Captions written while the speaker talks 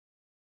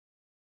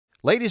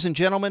Ladies and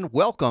gentlemen,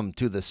 welcome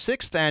to the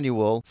 6th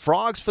annual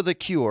Frogs for the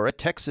Cure at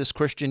Texas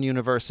Christian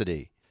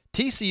University.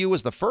 TCU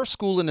is the first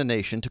school in the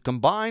nation to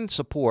combine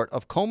support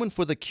of Komen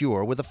for the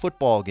Cure with a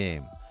football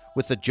game.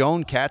 With the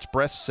Joan Katz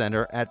Breast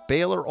Center at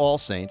Baylor All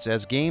Saints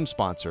as game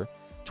sponsor,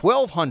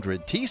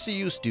 1,200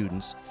 TCU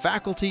students,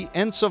 faculty,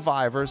 and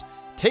survivors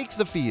take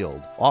the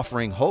field,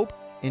 offering hope,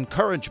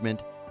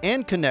 encouragement,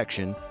 and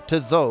connection to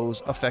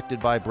those affected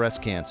by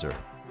breast cancer.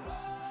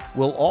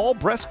 Will all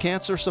breast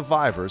cancer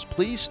survivors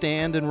please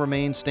stand and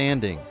remain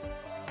standing?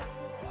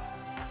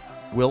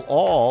 Will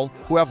all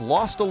who have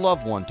lost a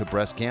loved one to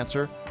breast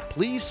cancer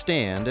please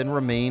stand and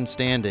remain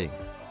standing?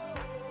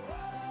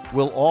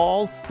 Will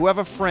all who have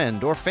a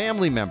friend or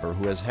family member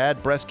who has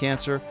had breast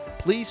cancer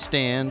please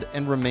stand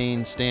and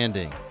remain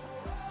standing?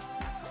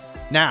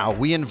 Now,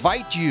 we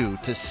invite you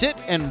to sit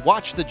and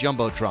watch the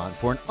Jumbotron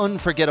for an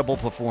unforgettable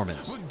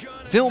performance.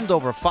 Filmed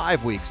over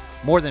 5 weeks,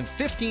 more than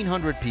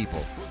 1,500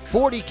 people,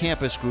 40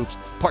 campus groups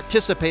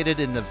participated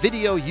in the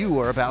video you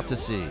are about to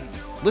see.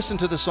 Listen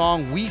to the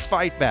song We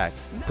Fight Back,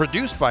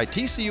 produced by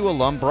TCU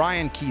alum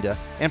Brian Keita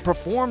and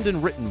performed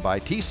and written by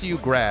TCU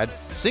grad,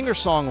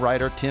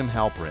 singer-songwriter Tim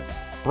Halperin.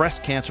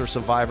 Breast cancer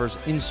survivors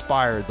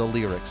inspired the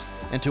lyrics,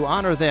 and to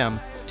honor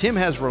them, Tim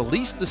has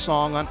released the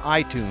song on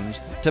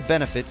iTunes to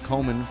benefit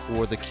Komen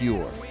for the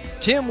Cure.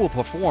 Tim will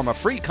perform a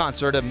free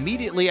concert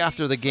immediately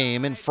after the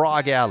game in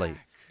Frog Alley.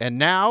 And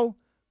now,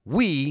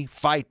 we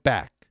fight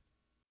back.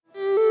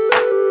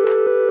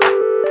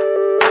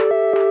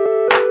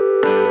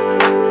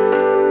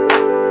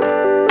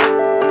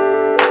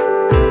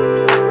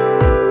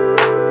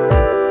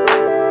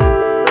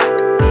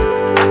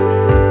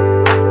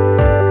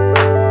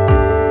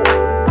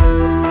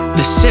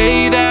 They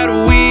say that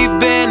we've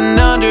been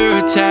under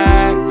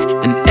attack,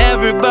 and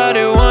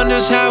everybody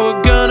wonders how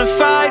we're gonna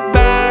fight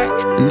back,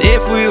 and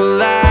if we will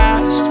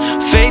last,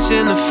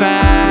 facing the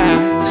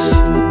facts.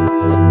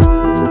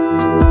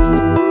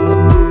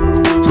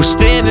 We're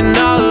standing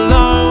all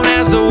alone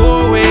as the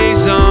war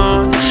weighs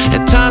on.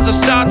 At times I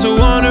start to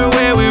wonder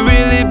where we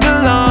really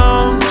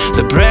belong.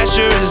 The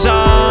pressure is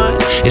on,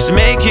 it's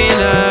making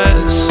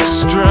us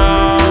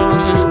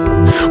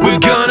strong. We're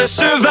gonna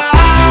survive.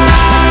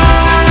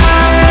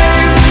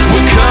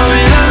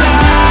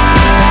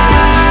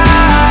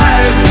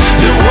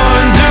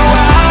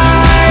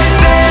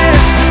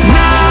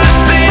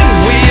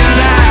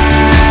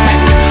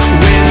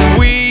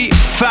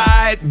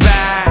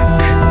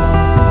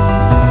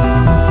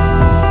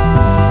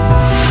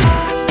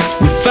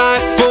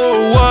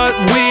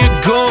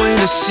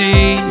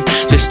 See,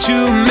 there's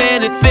too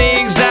many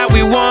things that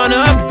we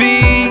wanna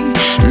be,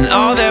 and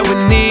all that we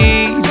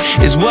need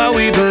is what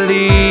we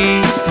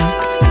believe.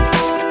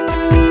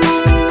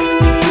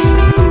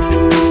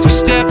 We're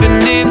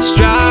stepping in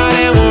stride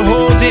and we're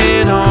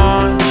holding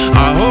on.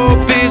 Our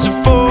hope is a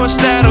force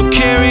that'll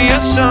carry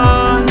us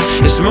on.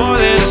 It's more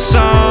than a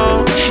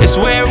song, it's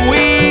where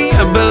we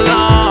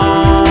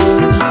belong.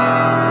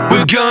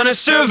 We're gonna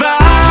survive.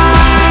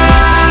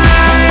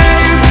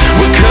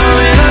 We're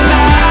coming alive.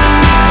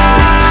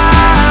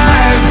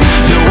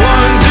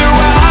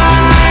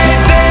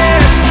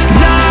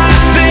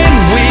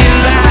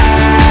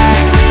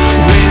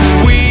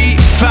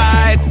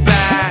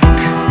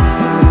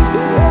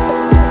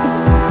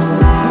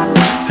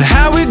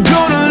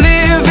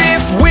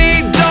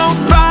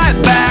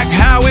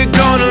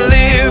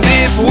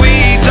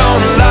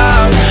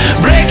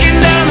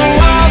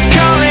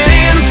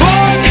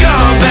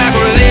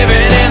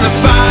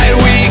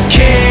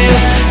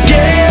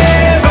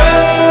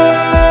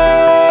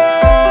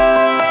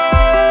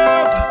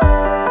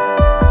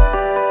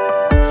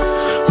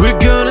 We're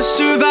gonna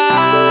survive.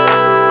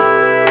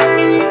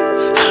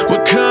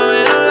 We're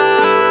coming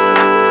alive.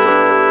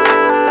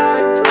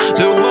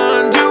 They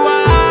wonder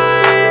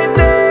why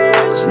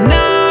there's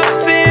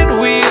nothing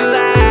we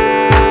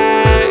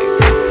lack.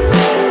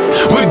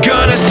 We're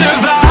gonna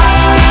survive.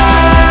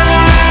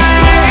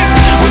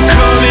 We're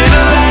coming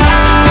alive.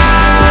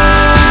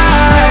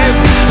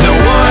 They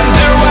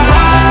wonder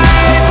why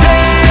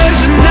there's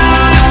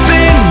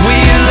nothing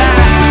we lack.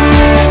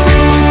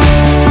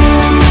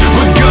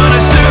 We're gonna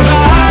survive.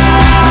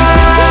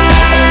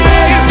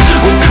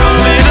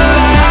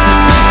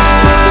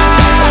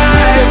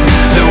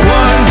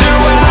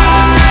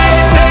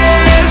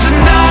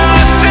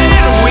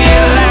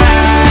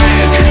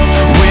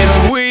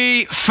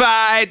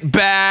 Fight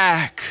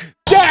back.